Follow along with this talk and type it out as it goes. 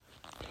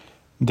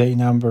Day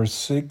number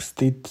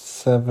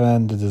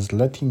 67, this is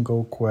Letting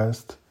Go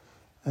Quest,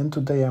 and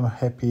today I'm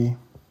happy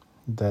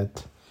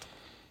that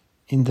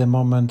in the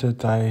moment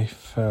that I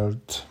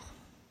felt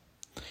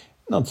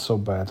not so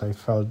bad, I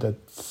felt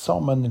that so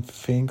many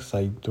things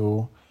I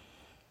do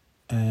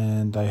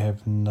and I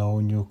have no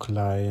new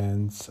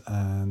clients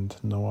and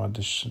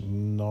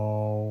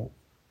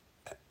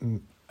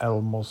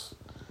almost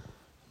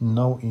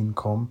no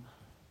income.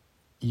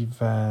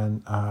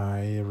 Even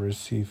I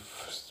receive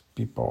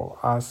people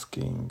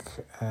asking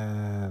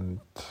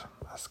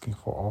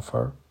for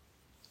offer,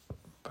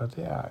 but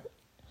I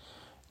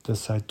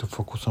decide to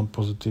focus on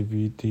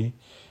positivity,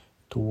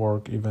 to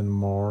work even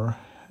more,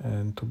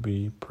 and to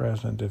be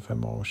present with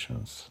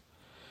emotions.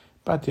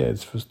 But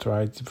it's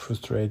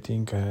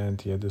frustrating, and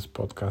this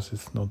podcast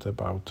is not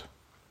about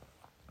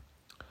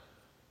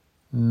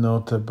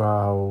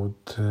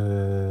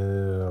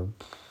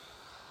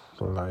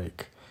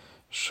like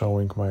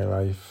showing my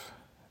life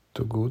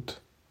too good.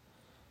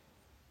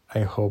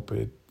 I hope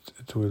it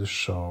will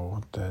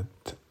show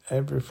that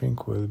everything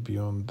will be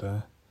on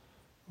the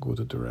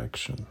good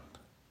direction.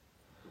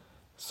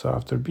 So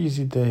after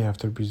busy day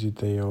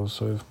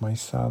also with my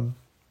son,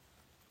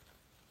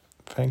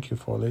 thank you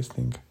for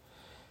listening.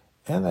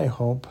 And I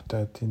hope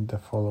that in the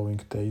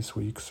following days,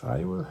 weeks,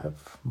 I will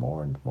have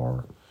more and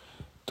more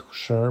to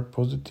share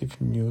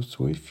positive news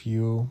with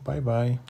you. Bye bye.